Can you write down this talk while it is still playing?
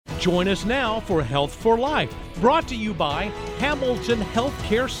Join us now for Health for Life, brought to you by Hamilton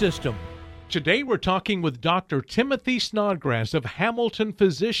Healthcare System. Today we're talking with Dr. Timothy Snodgrass of Hamilton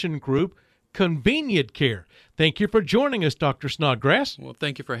Physician Group, Convenient Care. Thank you for joining us, Dr. Snodgrass. Well,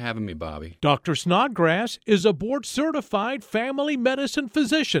 thank you for having me, Bobby. Dr. Snodgrass is a board-certified family medicine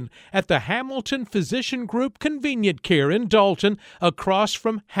physician at the Hamilton Physician Group Convenient Care in Dalton, across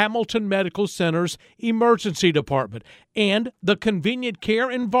from Hamilton Medical Center's Emergency Department, and the Convenient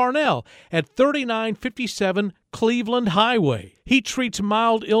Care in Varnell at 3957 Cleveland Highway. He treats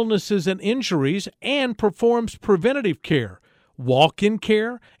mild illnesses and injuries and performs preventative care. Walk-in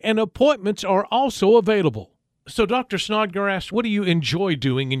care and appointments are also available. So, Dr. Snodgrass, what do you enjoy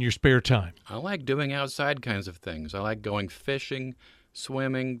doing in your spare time? I like doing outside kinds of things. I like going fishing,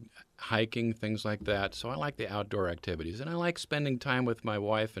 swimming, hiking, things like that. So I like the outdoor activities, and I like spending time with my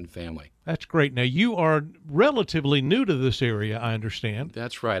wife and family. That's great. Now, you are relatively new to this area, I understand.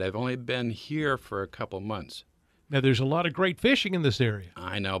 That's right. I've only been here for a couple months. Now, there's a lot of great fishing in this area.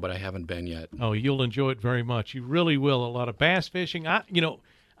 I know, but I haven't been yet. Oh, you'll enjoy it very much. You really will. A lot of bass fishing.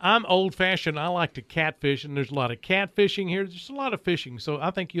 I'm old-fashioned. I like to catfish, and there's a lot of catfishing here. There's a lot of fishing, so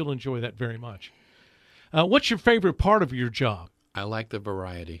I think you'll enjoy that very much. What's your favorite part of your job? I like the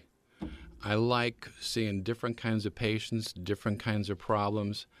variety. I like seeing different kinds of patients, different kinds of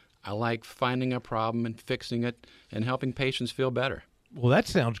problems. I like finding a problem and fixing it and helping patients feel better. Well, that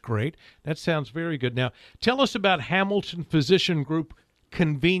sounds great. That sounds very good. Now, tell us about Hamilton Physician Group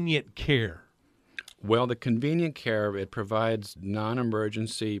Convenient Care. Well, the Convenient Care, it provides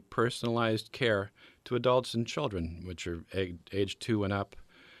non-emergency personalized care to adults and children, which are age 2 and up,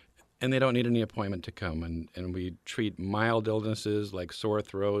 and they don't need any appointment to come. And we treat mild illnesses like sore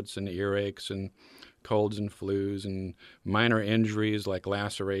throats and earaches and colds and flus and minor injuries like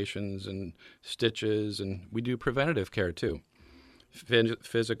lacerations and stitches, and we do preventative care too.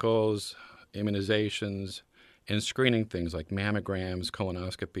 Physicals, immunizations, and screening things like mammograms,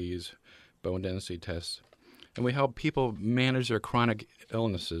 colonoscopies, bone density tests. And we help people manage their chronic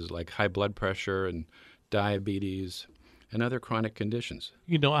illnesses like high blood pressure and diabetes and other chronic conditions.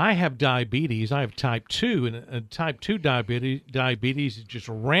 You know, I have diabetes. I have type 2, and type 2 diabetes is just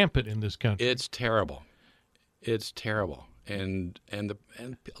rampant in this country. It's terrible. It's terrible. And a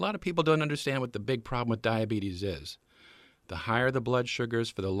lot of people don't understand what the big problem with diabetes is. The higher the blood sugars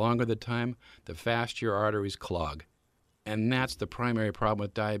for the longer the time, the faster your arteries clog. And that's the primary problem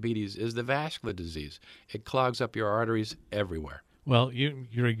with diabetes is the vascular disease. It clogs up your arteries everywhere. Well,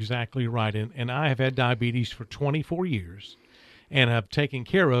 you're exactly right. And I have had diabetes for 24 years, and I've taken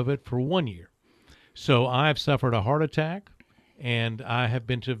care of it for 1 year. So I've suffered a heart attack, and I have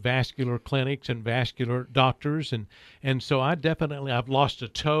been to vascular clinics and vascular doctors, and so I've lost a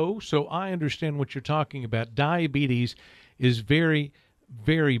toe. So I understand what you're talking about. Diabetes is very,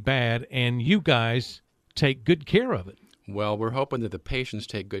 very bad, and you guys take good care of it. Well, we're hoping that the patients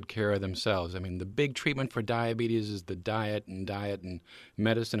take good care of themselves. I mean, the big treatment for diabetes is the diet and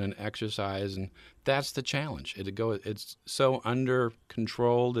medicine and exercise, and that's the challenge. It's so under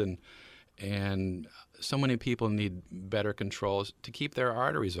controlled, and so many people need better controls to keep their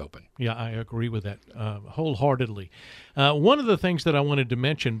arteries open. Yeah, I agree with that wholeheartedly. One of the things that I wanted to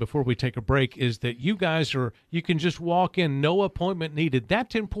mention before we take a break is that you can just walk in, no appointment needed.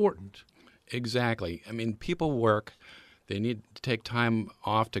 That's important. Exactly. I mean, people work. They need to take time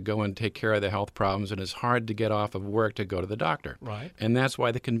off to go and take care of their health problems, and it's hard to get off of work to go to the doctor. Right. And that's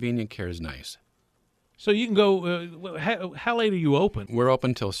why the convenient care is nice. So you can go, how late are you open? We're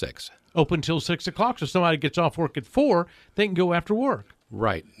open till 6. Open till 6 o'clock, so somebody gets off work at 4, they can go after work.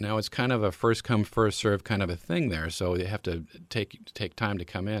 Right. Now, it's kind of a first-come, first-served kind of a thing there, so they have to take time to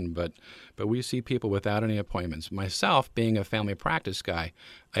come in. But we see people without any appointments. Myself, being a family practice guy,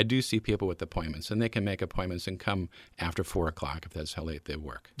 I do see people with appointments, and they can make appointments and come after 4 o'clock if that's how late they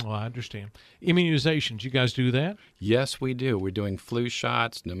work. Oh, I understand. Immunizations, you guys do that? Yes, we do. We're doing flu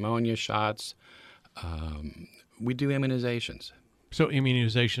shots, pneumonia shots. We do immunizations. So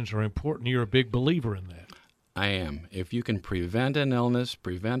immunizations are important. You're a big believer in that. I am. If you can prevent an illness,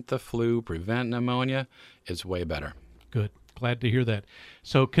 prevent the flu, prevent pneumonia, it's way better. Good. Glad to hear that.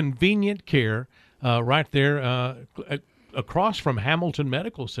 So Convenient Care, right there across from Hamilton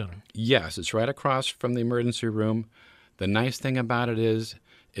Medical Center. Yes, it's right across from the emergency room. The nice thing about it is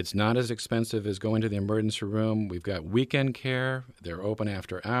it's not as expensive as going to the emergency room. We've got weekend care. They're open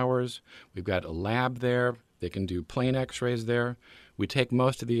after hours. We've got a lab there. They can do plain x-rays there. We take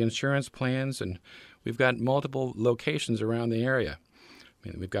most of the insurance plans, and we've got multiple locations around the area. I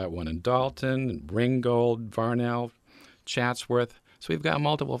mean, we've got one in Dalton, Ringgold, Varnell, Chatsworth. So we've got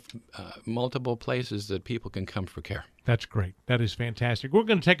multiple places that people can come for care. That's great. That is fantastic. We're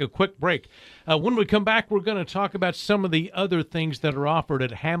going to take a quick break. When we come back, we're going to talk about some of the other things that are offered at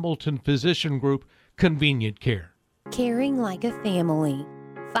Hamilton Physician Group Convenient Care. Caring like a family,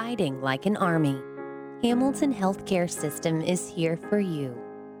 fighting like an army. Hamilton Healthcare System is here for you.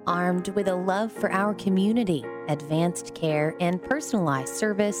 Armed with a love for our community, advanced care, and personalized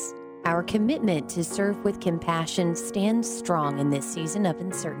service, our commitment to serve with compassion stands strong in this season of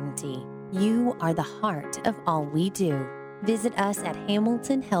uncertainty. You are the heart of all we do. Visit us at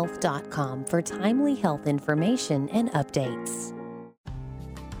hamiltonhealth.com for timely health information and updates.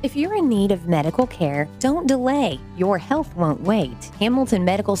 If you're in need of medical care, don't delay. Your health won't wait. Hamilton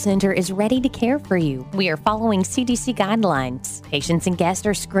Medical Center is ready to care for you. We are following CDC guidelines. Patients and guests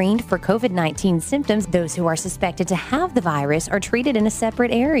are screened for COVID-19 symptoms. Those who are suspected to have the virus are treated in a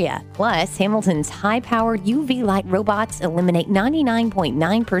separate area. Plus, Hamilton's high-powered UV light robots eliminate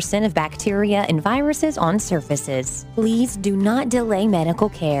 99.9% of bacteria and viruses on surfaces. Please do not delay medical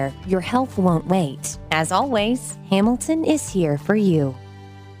care. Your health won't wait. As always, Hamilton is here for you.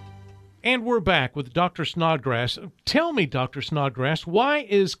 And we're back with Dr. Snodgrass. Tell me, Dr. Snodgrass, why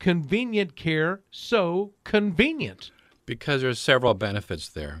is convenient care so convenient? Because there's several benefits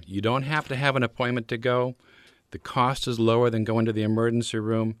there. You don't have to have an appointment to go. The cost is lower than going to the emergency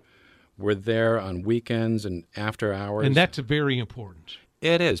room. We're there on weekends and after hours. And that's very important.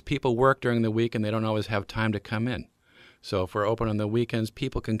 It is. People work during the week and they don't always have time to come in. So if we're open on the weekends,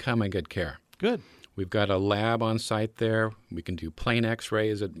 people can come and get care. Good. We've got a lab on site there. We can do plain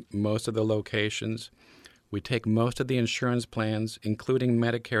x-rays at most of the locations. We take most of the insurance plans, including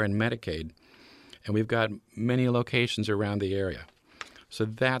Medicare and Medicaid, and we've got many locations around the area. So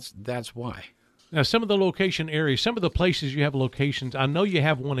that's why. Now, some of the location areas, some of the places you have locations, I know you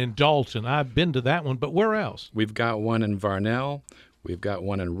have one in Dalton. I've been to that one, but where else? We've got one in Varnell. We've got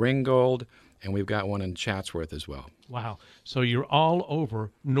one in Ringgold. And we've got one in Chatsworth as well. Wow. So you're all over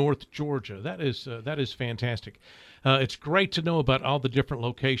North Georgia. That is fantastic. It's great to know about all the different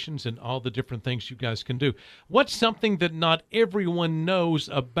locations and all the different things you guys can do. What's something that not everyone knows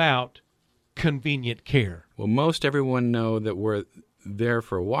about convenient care? Well, most everyone know that we're there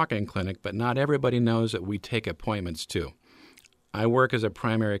for a walk-in clinic, but not everybody knows that we take appointments too. I work as a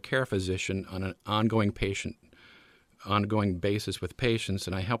primary care physician on an ongoing basis with patients,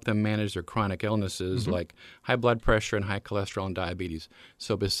 and I help them manage their chronic illnesses like high blood pressure and high cholesterol and diabetes.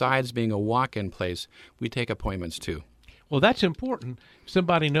 So besides being a walk-in place, we take appointments too. Well, that's important. If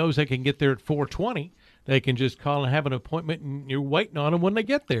somebody knows they can get there at 4:20, they can just call and have an appointment, and you're waiting on them when they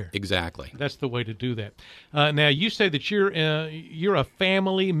get there. Exactly. That's the way to do that. Now, you say that you're a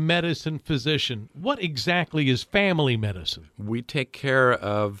family medicine physician. What exactly is family medicine? We take care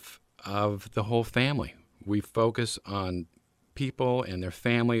of the whole family. We focus on people and their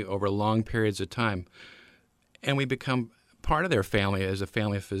family over long periods of time, and we become part of their family as a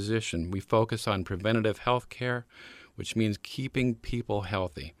family physician. We focus on preventative health care, which means keeping people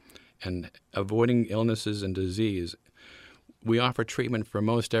healthy and avoiding illnesses and disease. We offer treatment for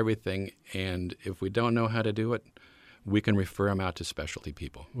most everything, and if we don't know how to do it, we can refer them out to specialty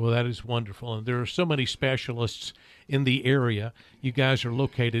people. Well, that is wonderful. And there are so many specialists in the area. You guys are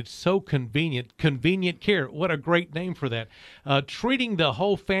located so convenient. Convenient care. What a great name for that. Treating the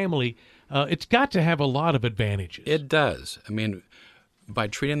whole family, it's got to have a lot of advantages. It does. I mean, by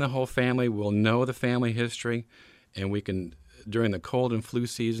treating the whole family, we'll know the family history, and we can, during the cold and flu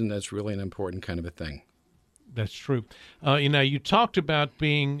season, that's really an important kind of a thing. That's true. You talked about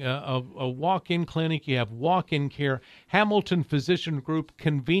being a walk-in clinic. You have walk-in care. Hamilton Physician Group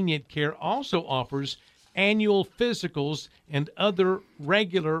Convenient Care also offers annual physicals and other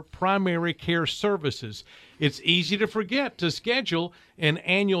regular primary care services. It's easy to forget to schedule an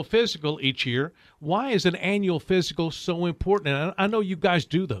annual physical each year. Why is an annual physical so important? And I know you guys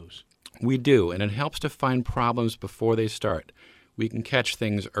do those. We do, and it helps to find problems before they start. We can catch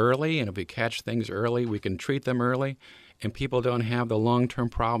things early, and if we catch things early, we can treat them early, and people don't have the long-term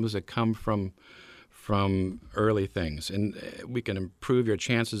problems that come from early things. And we can improve your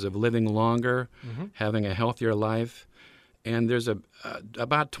chances of living longer, having a healthier life. And there's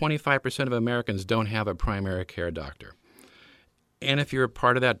about 25% of Americans don't have a primary care doctor. And if you're a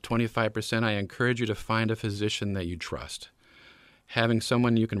part of that 25%, I encourage you to find a physician that you trust. Having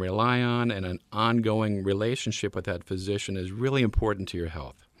someone you can rely on and an ongoing relationship with that physician is really important to your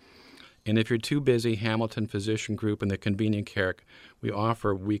health. And if you're too busy, Hamilton Physician Group and the Convenient Care, we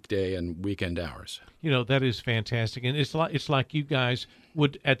offer weekday and weekend hours. That is fantastic. And it's like you guys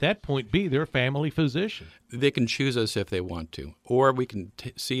would, at that point, be their family physician. They can choose us if they want to, or we can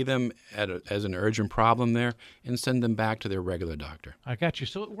see them as an urgent problem there and send them back to their regular doctor. I got you.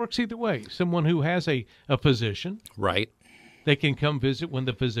 So it works either way. Someone who has a physician. Right. They can come visit when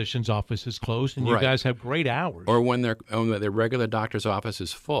the physician's office is closed, and you Right. guys have great hours. Or when their regular doctor's office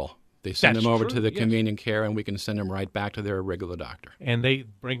is full. They send That's them over true, to the yes. Convenient Care, and we can send them right back to their regular doctor. And they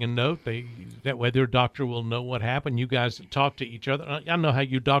bring a note. That way their doctor will know what happened. You guys talk to each other. I know how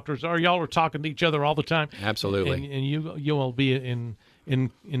you doctors are. Y'all are talking to each other all the time. Absolutely. And you will be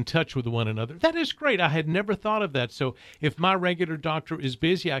in touch with one another. That is great. I had never thought of that. So if my regular doctor is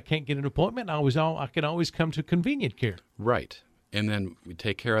busy, I can't get an appointment, I can always come to Convenient Care. Right. And then we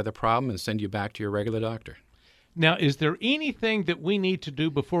take care of the problem and send you back to your regular doctor. Now, is there anything that we need to do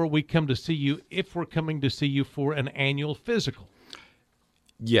before we come to see you if we're coming to see you for an annual physical?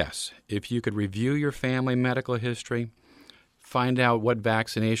 Yes. If you could review your family medical history, find out what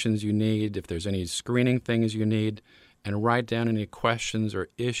vaccinations you need, if there's any screening things you need, and write down any questions or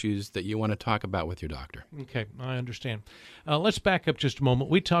issues that you want to talk about with your doctor. Okay, I understand. Let's back up just a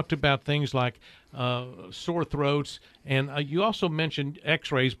moment. We talked about things like sore throats, and you also mentioned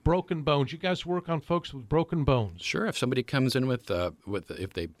x-rays, broken bones. You guys work on folks with broken bones. Sure, if somebody comes in with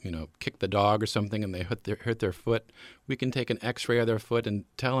if they kick the dog or something and they hurt their foot, we can take an x-ray of their foot and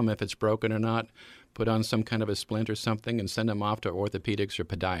tell them if it's broken or not, put on some kind of a splint or something, and send them off to orthopedics or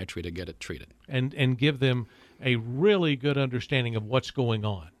podiatry to get it treated. And give them a really good understanding of what's going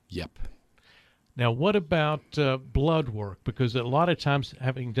on. Yep. Now, what about blood work? Because a lot of times,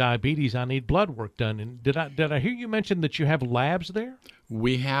 having diabetes, I need blood work done. And did I hear you mention that you have labs there?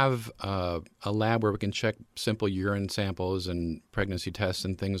 We have a lab where we can check simple urine samples and pregnancy tests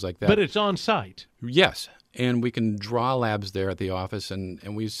and things like that. But it's on site. Yes, and we can draw labs there at the office,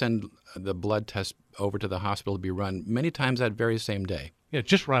 and we send the blood tests over to the hospital to be run many times that very same day. Yeah,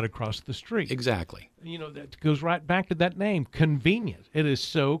 just right across the street. Exactly. That goes right back to that name, convenient. It is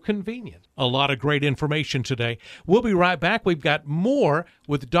so convenient. A lot of great information today. We'll be right back. We've got more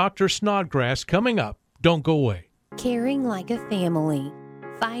with Dr. Snodgrass coming up. Don't go away. Caring like a family,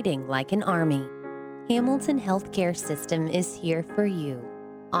 fighting like an army. Hamilton Healthcare System is here for you.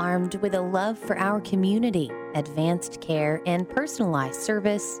 Armed with a love for our community, advanced care, and personalized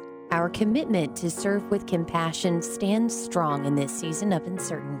service, our commitment to serve with compassion stands strong in this season of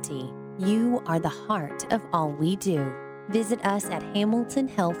uncertainty. You are the heart of all we do. Visit us at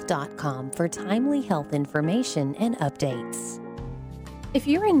hamiltonhealth.com for timely health information and updates. If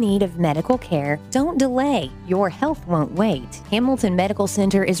you're in need of medical care, don't delay. Your health won't wait. Hamilton Medical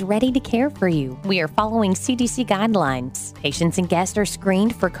Center is ready to care for you. We are following CDC guidelines. Patients and guests are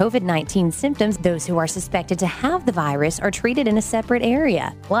screened for COVID-19 symptoms. Those who are suspected to have the virus are treated in a separate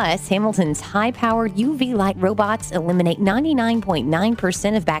area. Plus, Hamilton's high-powered UV light robots eliminate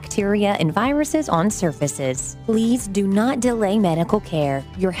 99.9% of bacteria and viruses on surfaces. Please do not delay medical care.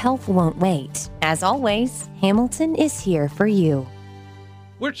 Your health won't wait. As always, Hamilton is here for you.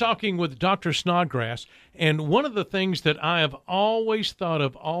 We're talking with Dr. Snodgrass, and one of the things that I have always thought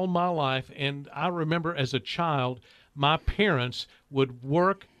of all my life, and I remember as a child, my parents would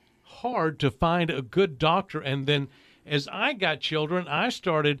work hard to find a good doctor, and then as I got children, I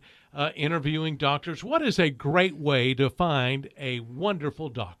started interviewing doctors. What is a great way to find a wonderful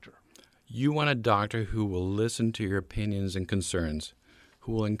doctor? You want a doctor who will listen to your opinions and concerns,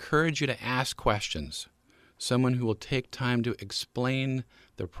 who will encourage you to ask questions, someone who will take time to explain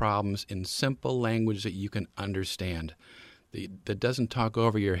the problems in simple language that you can understand, that doesn't talk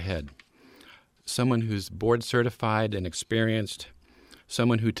over your head, someone who's board certified and experienced,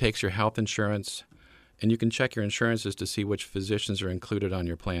 someone who takes your health insurance, and you can check your insurances to see which physicians are included on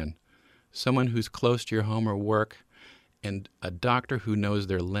your plan, someone who's close to your home or work, and a doctor who knows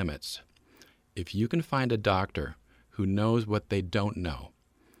their limits. If you can find a doctor who knows what they don't know,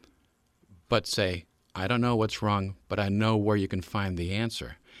 but say, I don't know what's wrong, but I know where you can find the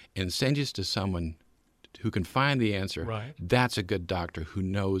answer, and send you to someone who can find the answer, right, that's a good doctor who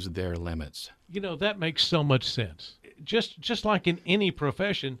knows their limits. That makes so much sense. Just like in any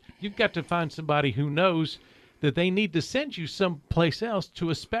profession, you've got to find somebody who knows that they need to send you someplace else to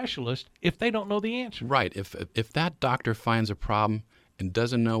a specialist if they don't know the answer. Right. If that doctor finds a problem and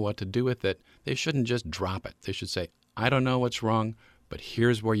doesn't know what to do with it, they shouldn't just drop it. They should say, I don't know what's wrong, but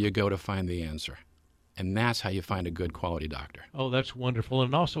here's where you go to find the answer. And that's how you find a good quality doctor. Oh, that's wonderful.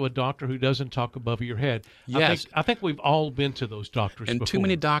 And also a doctor who doesn't talk above your head. Yes. I think we've all been to those doctors And before. too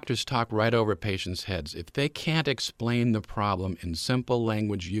many doctors talk right over patients' heads. If they can't explain the problem in simple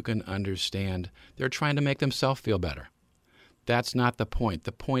language you can understand, they're trying to make themselves feel better. That's not the point.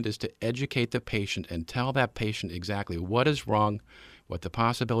 The point is to educate the patient and tell that patient exactly what is wrong, what the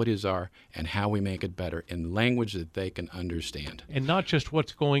possibilities are, and how we make it better in language that they can understand. And not just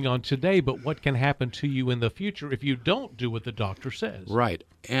what's going on today, but what can happen to you in the future if you don't do what the doctor says. Right.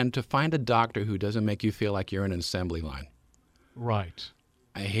 And to find a doctor who doesn't make you feel like you're in an assembly line. Right.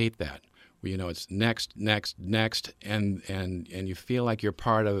 I hate that. It's next, and you feel like you're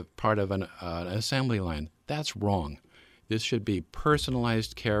part of an assembly line. That's wrong. This should be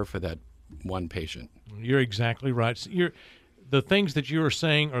personalized care for that one patient. You're exactly right. The things that you are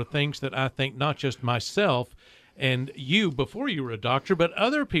saying are things that I think not just myself and you before you were a doctor, but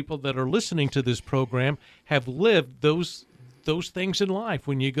other people that are listening to this program have lived those things in life.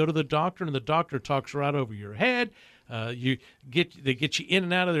 When you go to the doctor and the doctor talks right over your head, they get you in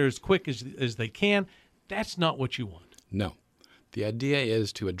and out of there as quick as they can. That's not what you want. No. The idea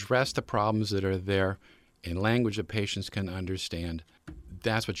is to address the problems that are there in language that patients can understand.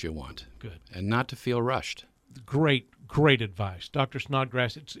 That's what you want. Good. And not to feel rushed. Great advice, Dr.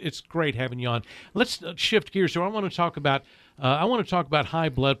 Snodgrass. It's great having you on. Let's shift gears. So I want to talk about high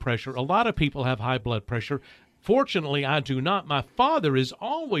blood pressure. A lot of people have high blood pressure. Fortunately, I do not. My father has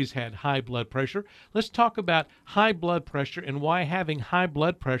always had high blood pressure. Let's talk about high blood pressure and why having high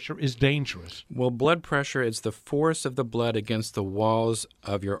blood pressure is dangerous. Well, blood pressure is the force of the blood against the walls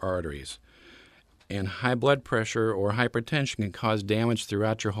of your arteries. And high blood pressure or hypertension can cause damage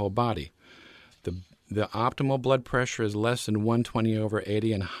throughout your whole body. The optimal blood pressure is less than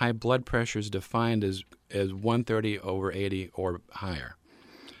 120/80, and high blood pressure is defined as 130/80 or higher.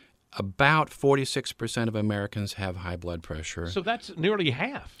 About 46% of Americans have high blood pressure. So that's nearly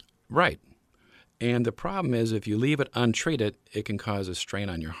half. Right. And the problem is if you leave it untreated, it can cause a strain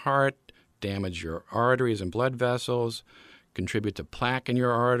on your heart, damage your arteries and blood vessels, contribute to plaque in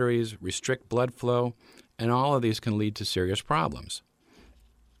your arteries, restrict blood flow, and all of these can lead to serious problems.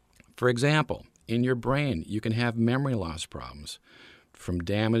 For example, in your brain, you can have memory loss problems from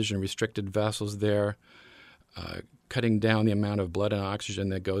damaged and restricted vessels there, cutting down the amount of blood and oxygen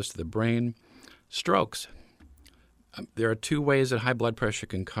that goes to the brain. Strokes. There are two ways that high blood pressure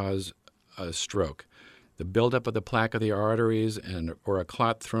can cause a stroke. The buildup of the plaque of the arteries or a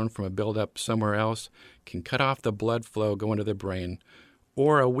clot thrown from a buildup somewhere else can cut off the blood flow going to the brain,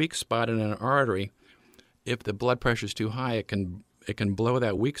 or a weak spot in an artery. If the blood pressure is too high, it can blow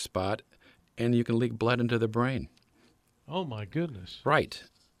that weak spot, and you can leak blood into the brain. Oh, my goodness. Right.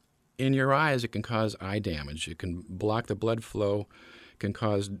 In your eyes, it can cause eye damage. It can block the blood flow. It can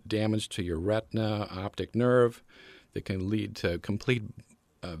cause damage to your retina, optic nerve. It can lead to complete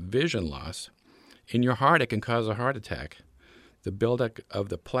vision loss. In your heart, it can cause a heart attack. The buildup of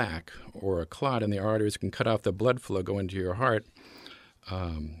the plaque or a clot in the arteries can cut off the blood flow going to your heart.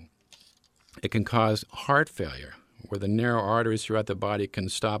 It can cause heart failure, where the narrow arteries throughout the body can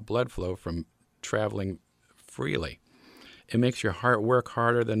stop blood flow from traveling freely. It makes your heart work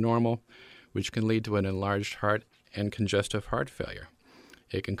harder than normal, which can lead to an enlarged heart and congestive heart failure.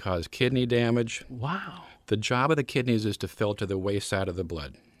 It can cause kidney damage. Wow. The job of the kidneys is to filter the waste side of the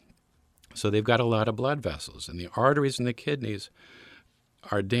blood. So they've got a lot of blood vessels, and the arteries in the kidneys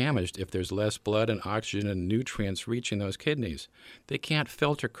are damaged if there's less blood and oxygen and nutrients reaching those kidneys. They can't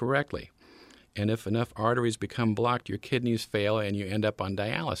filter correctly. And if enough arteries become blocked, your kidneys fail and you end up on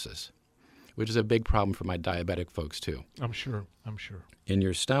dialysis, which is a big problem for my diabetic folks too. I'm sure. In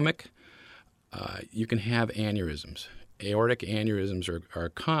your stomach, you can have aneurysms. Aortic aneurysms are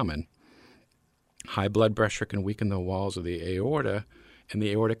common. High blood pressure can weaken the walls of the aorta, and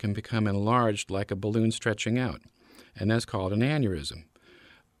the aorta can become enlarged like a balloon stretching out, and that's called an aneurysm.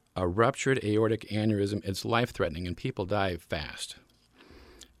 A ruptured aortic aneurysm, it's life-threatening, and people die fast.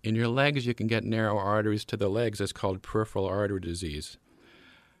 In your legs, you can get narrow arteries to the legs. It's called peripheral artery disease.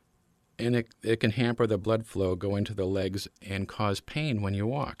 And it can hamper the blood flow going to the legs and cause pain when you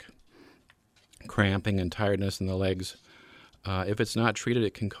walk. Cramping and tiredness in the legs. If it's not treated,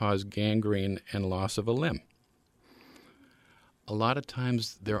 it can cause gangrene and loss of a limb. A lot of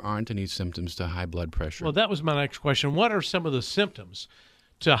times, there aren't any symptoms to high blood pressure. Well, that was my next question. What are some of the symptoms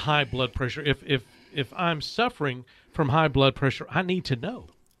to high blood pressure? If I'm suffering from high blood pressure, I need to know.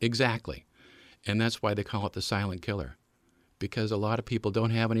 Exactly. And that's why they call it the silent killer, because a lot of people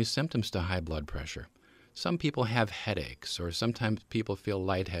don't have any symptoms to high blood pressure. Some people have headaches, or sometimes people feel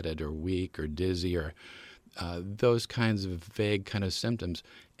lightheaded or weak or dizzy, or those kinds of vague kind of symptoms.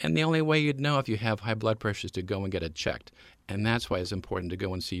 And the only way you'd know if you have high blood pressure is to go and get it checked. And that's why it's important to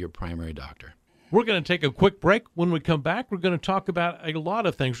go and see your primary doctor. We're going to take a quick break. When we come back, we're going to talk about a lot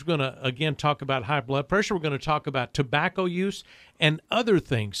of things. We're going to, again, talk about high blood pressure. We're going to talk about tobacco use and other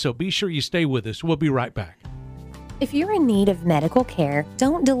things. So be sure you stay with us. We'll be right back. If you're in need of medical care,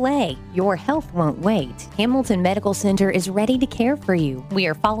 don't delay. Your health won't wait. Hamilton Medical Center is ready to care for you. We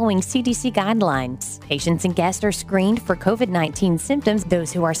are following CDC guidelines. Patients and guests are screened for COVID-19 symptoms.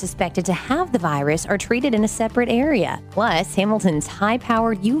 Those who are suspected to have the virus are treated in a separate area. Plus, Hamilton's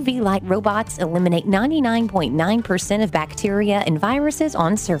high-powered UV light robots eliminate 99.9% of bacteria and viruses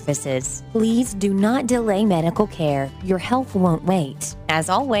on surfaces. Please do not delay medical care. Your health won't wait. As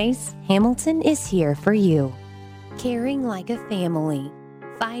always, Hamilton is here for you. Caring like a family,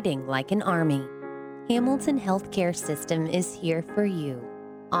 fighting like an army. Hamilton Healthcare System is here for you.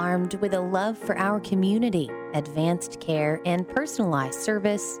 Armed with a love for our community, advanced care, and personalized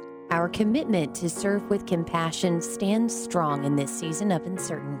service, our commitment to serve with compassion stands strong in this season of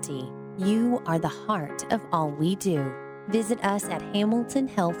uncertainty. You are the heart of all we do. Visit us at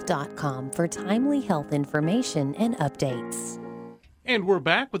hamiltonhealth.com for timely health information and updates. And we're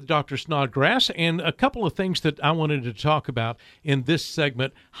back with Dr. Snodgrass, and a couple of things that I wanted to talk about in this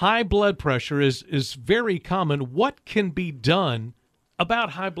segment. High blood pressure is very common. What can be done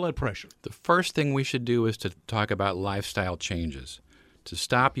about high blood pressure? The first thing we should do is to talk about lifestyle changes. To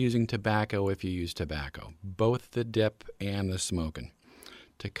stop using tobacco if you use tobacco, both the dip and the smoking.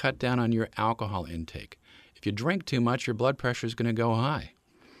 To cut down on your alcohol intake. If you drink too much, your blood pressure is going to go high.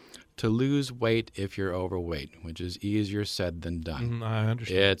 To lose weight if you're overweight, which is easier said than done. I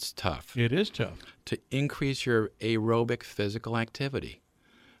understand. It's tough. It is tough. To increase your aerobic physical activity.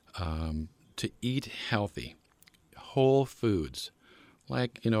 To eat healthy, whole foods,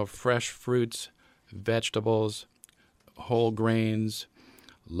 like, fresh fruits, vegetables, whole grains,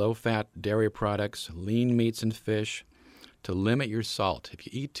 low-fat dairy products, lean meats and fish. To limit your salt. If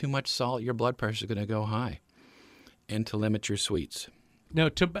you eat too much salt, your blood pressure is going to go high. And to limit your sweets. Now,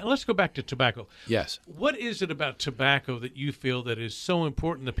 let's go back to tobacco. Yes. What is it about tobacco that you feel that is so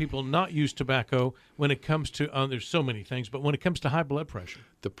important that people not use tobacco when it comes to, there's so many things, but when it comes to high blood pressure?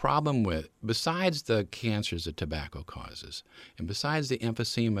 The problem besides the cancers that tobacco causes, and besides the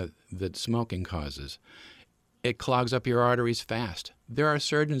emphysema that smoking causes, it clogs up your arteries fast. There are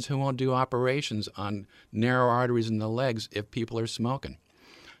surgeons who won't do operations on narrow arteries in the legs if people are smoking.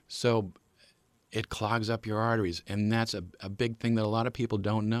 So it clogs up your arteries, and that's a big thing that a lot of people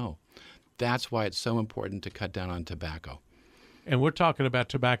don't know. That's why it's so important to cut down on tobacco. And we're talking about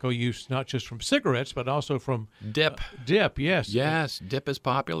tobacco use not just from cigarettes, but also from dip. Dip, yes. Yes, dip is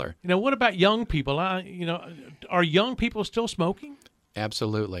popular. What about young people? Are young people still smoking?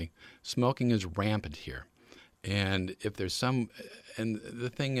 Absolutely. Smoking is rampant here. And if there's and the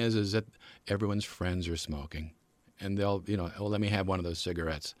thing is that everyone's friends are smoking. And they'll, let me have one of those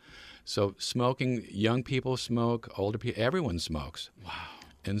cigarettes. So smoking, young people smoke, older people, everyone smokes. Wow.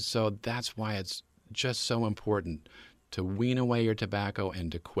 And so that's why it's just so important to wean away your tobacco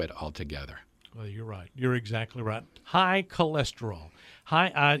and to quit altogether. Well, you're right. You're exactly right. High cholesterol.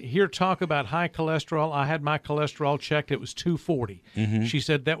 I hear talk about high cholesterol. I had my cholesterol checked. It was 240. Mm-hmm. She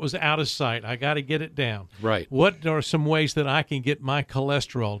said that was out of sight. I got to get it down. Right. What are some ways that I can get my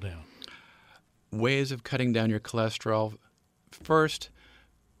cholesterol down? Ways of cutting down your cholesterol. First,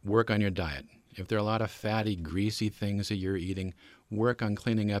 work on your diet. If there are a lot of fatty, greasy things that you're eating, work on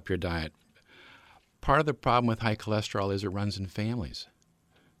cleaning up your diet. Part of the problem with high cholesterol is it runs in families.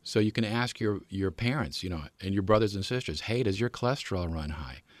 So you can ask your parents, and your brothers and sisters, hey, does your cholesterol run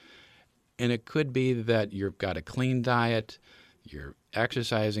high? And it could be that you've got a clean diet, you're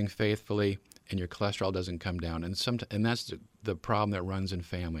exercising faithfully, and your cholesterol doesn't come down. And that's the problem that runs in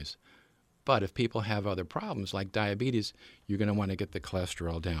families. But if people have other problems like diabetes, you're going to want to get the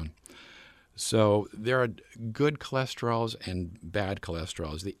cholesterol down. So there are good cholesterols and bad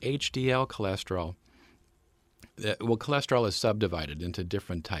cholesterols. The HDL cholesterol, cholesterol is subdivided into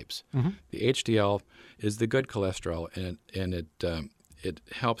different types. Mm-hmm. The HDL is the good cholesterol, and it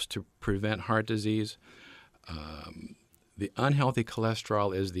helps to prevent heart disease. The unhealthy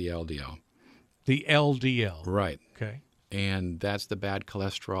cholesterol is the LDL. The LDL. Right. Okay. And that's the bad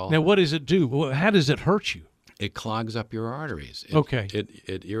cholesterol. Now, what does it do? How does it hurt you? It clogs up your arteries. Okay.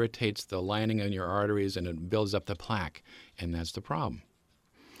 It irritates the lining in your arteries, and it builds up the plaque, and that's the problem.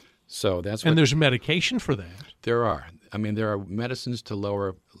 So that's and there's medication for that. There are. There are medicines to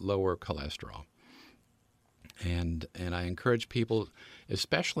lower cholesterol. And I encourage people,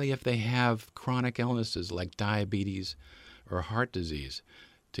 especially if they have chronic illnesses like diabetes or heart disease,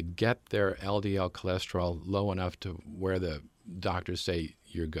 to get their LDL cholesterol low enough to where the doctors say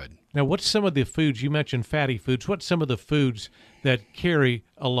you're good. Now, what's some of the foods, you mentioned fatty foods, what's some of the foods that carry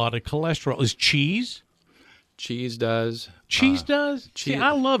a lot of cholesterol? Is cheese? Cheese does. Cheese does? cheese- See,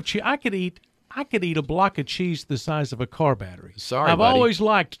 I love cheese. I could eat a block of cheese the size of a car battery. Sorry, I've buddy. always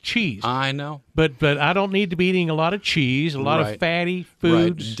liked cheese. I know. But I don't need to be eating a lot of cheese, a lot of Right. fatty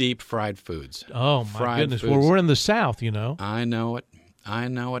foods. Right. Deep fried foods. Oh, my Fried goodness. foods. Well, we're in the South, you know. I know it.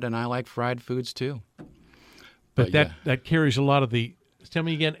 And I like fried foods too. But yeah. that carries a lot of the, tell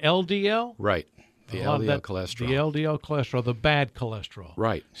me again, LDL? Right. The A lot of LDL that- cholesterol. The LDL cholesterol, the bad cholesterol.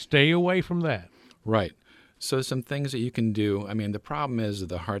 Right. Stay away from that. Right. So some things that you can do. I mean, the problem is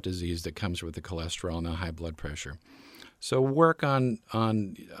the heart disease that comes with the cholesterol and the high blood pressure. So work on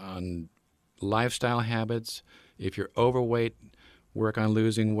lifestyle habits. If you're overweight, work on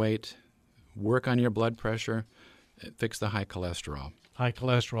losing weight. Work on your blood pressure. Fix the high cholesterol. High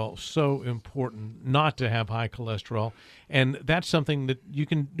cholesterol, so important not to have high cholesterol. And that's something that you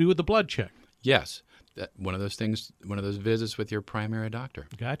can do with the blood check. Yes. One of those things, one of those visits with your primary doctor.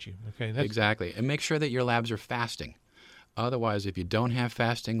 Got you. Okay. That's, Exactly. And make sure that your labs are fasting. Otherwise, if you don't have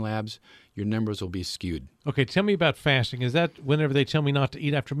fasting labs, your numbers will be skewed. Okay, tell me about fasting. Is that whenever they tell me not to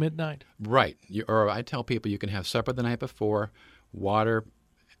eat after midnight? Right. Or I tell people you can have supper the night before, water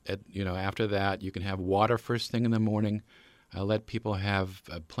after that. You can have water first thing in the morning. I let people have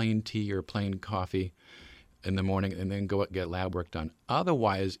plain tea or plain coffee in the morning and then go get lab work done.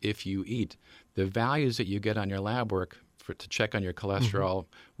 Otherwise, if you eat, the values that you get on your lab work to check on your cholesterol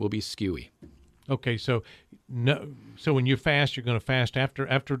will be skewy. Okay, so when you fast, you're going to fast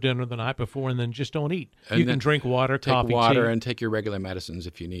after dinner the night before, and then just don't eat. And You then can drink water, Take coffee, water tea. and take your regular medicines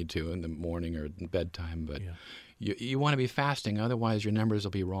if you need to in the morning or bedtime. But you want to be fasting. Otherwise, your numbers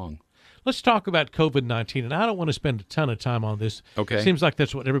will be wrong. Let's talk about COVID-19, and I don't want to spend a ton of time on this. Okay. Seems like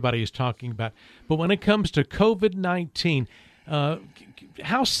that's what everybody is talking about. But when it comes to COVID-19,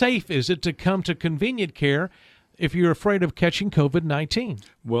 how safe is it to come to convenient care if you're afraid of catching COVID-19?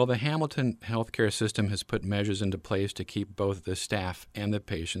 Well, the Hamilton healthcare system has put measures into place to keep both the staff and the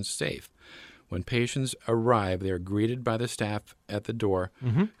patients safe. When patients arrive, they are greeted by the staff at the door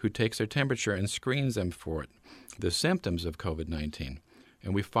who takes their temperature and screens them for the symptoms of COVID-19.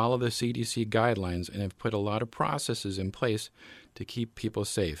 And we follow the CDC guidelines and have put a lot of processes in place to keep people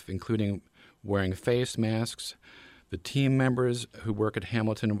safe, including wearing face masks. The team members who work at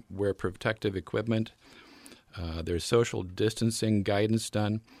Hamilton wear protective equipment. There's social distancing guidance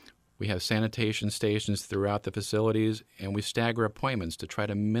done. We have sanitation stations throughout the facilities, and we stagger appointments to try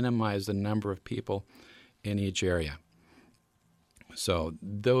to minimize the number of people in each area. So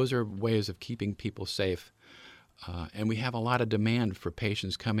those are ways of keeping people safe. And we have a lot of demand for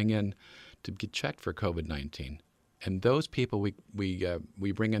patients coming in to get checked for COVID-19. And those people we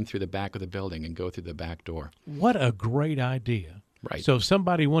bring in through the back of the building and go through the back door. What a great idea. Right. So if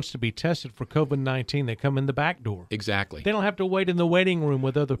somebody wants to be tested for COVID-19, they come in the back door. Exactly. They don't have to wait in the waiting room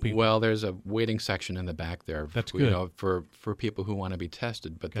with other people. Well, there's a waiting section in the back there. That's good. For people who want to be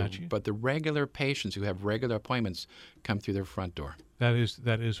tested. But the regular patients who have regular appointments come through their front door. That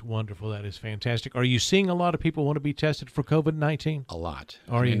is wonderful. That is fantastic. Are you seeing a lot of people want to be tested for COVID-19? A lot.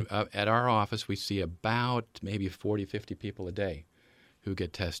 Are you? At our office, we see about maybe 40, 50 people a day who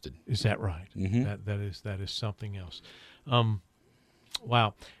get tested. Is that right? Mm-hmm. That is something else.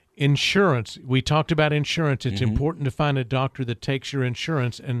 Wow. Insurance. We talked about insurance. It's important to find a doctor that takes your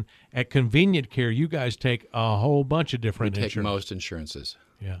insurance. And at Convenient Care, you guys take a whole bunch of different We take insurance. most insurances.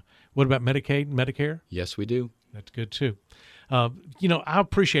 Yeah. What about Medicaid and Medicare? Yes, we do. That's good, too. I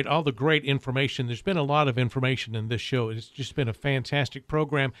appreciate all the great information. There's been a lot of information in this show. It's just been a fantastic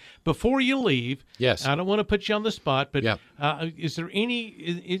program. Before you leave, Yes. I don't want to put you on the spot, but Yeah. Is there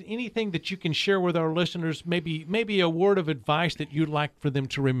anything that you can share with our listeners, maybe a word of advice that you'd like for them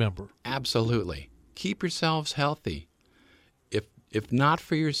to remember? Absolutely. Keep yourselves healthy. If not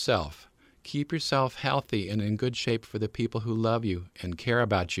for yourself, keep yourself healthy and in good shape for the people who love you and care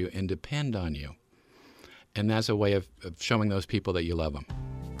about you and depend on you. And that's a way of showing those people that you love them.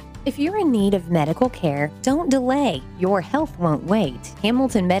 If you're in need of medical care, don't delay. Your health won't wait.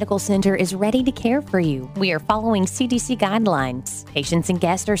 Hamilton Medical Center is ready to care for you. We are following CDC guidelines. Patients and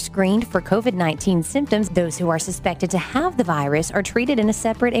guests are screened for COVID-19 symptoms. Those who are suspected to have the virus are treated in a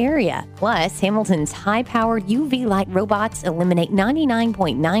separate area. Plus, Hamilton's high-powered UV light robots eliminate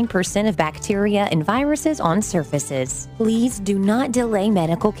 99.9% of bacteria and viruses on surfaces. Please do not delay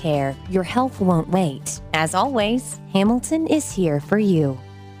medical care. Your health won't wait. As always, Hamilton is here for you.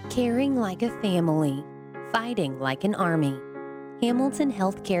 Caring like a family, fighting like an army. Hamilton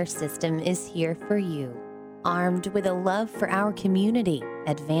Healthcare System is here for you. Armed with a love for our community,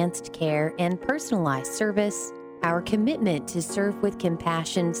 advanced care, and personalized service, our commitment to serve with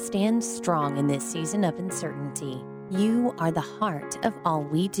compassion stands strong in this season of uncertainty. You are the heart of all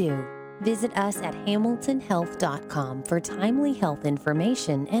we do. Visit us at hamiltonhealth.com for timely health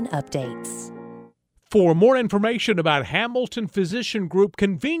information and updates. For more information about Hamilton Physician Group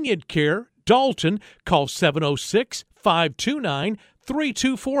Convenient Care, Dalton, call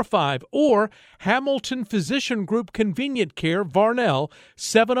 706-529-3245 or Hamilton Physician Group Convenient Care, Varnell,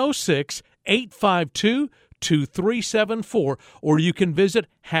 706-852-2374, or you can visit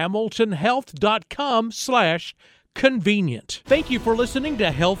hamiltonhealth.com/convenient. Thank you for listening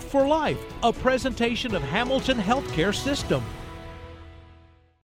to Health for Life, a presentation of Hamilton Healthcare System.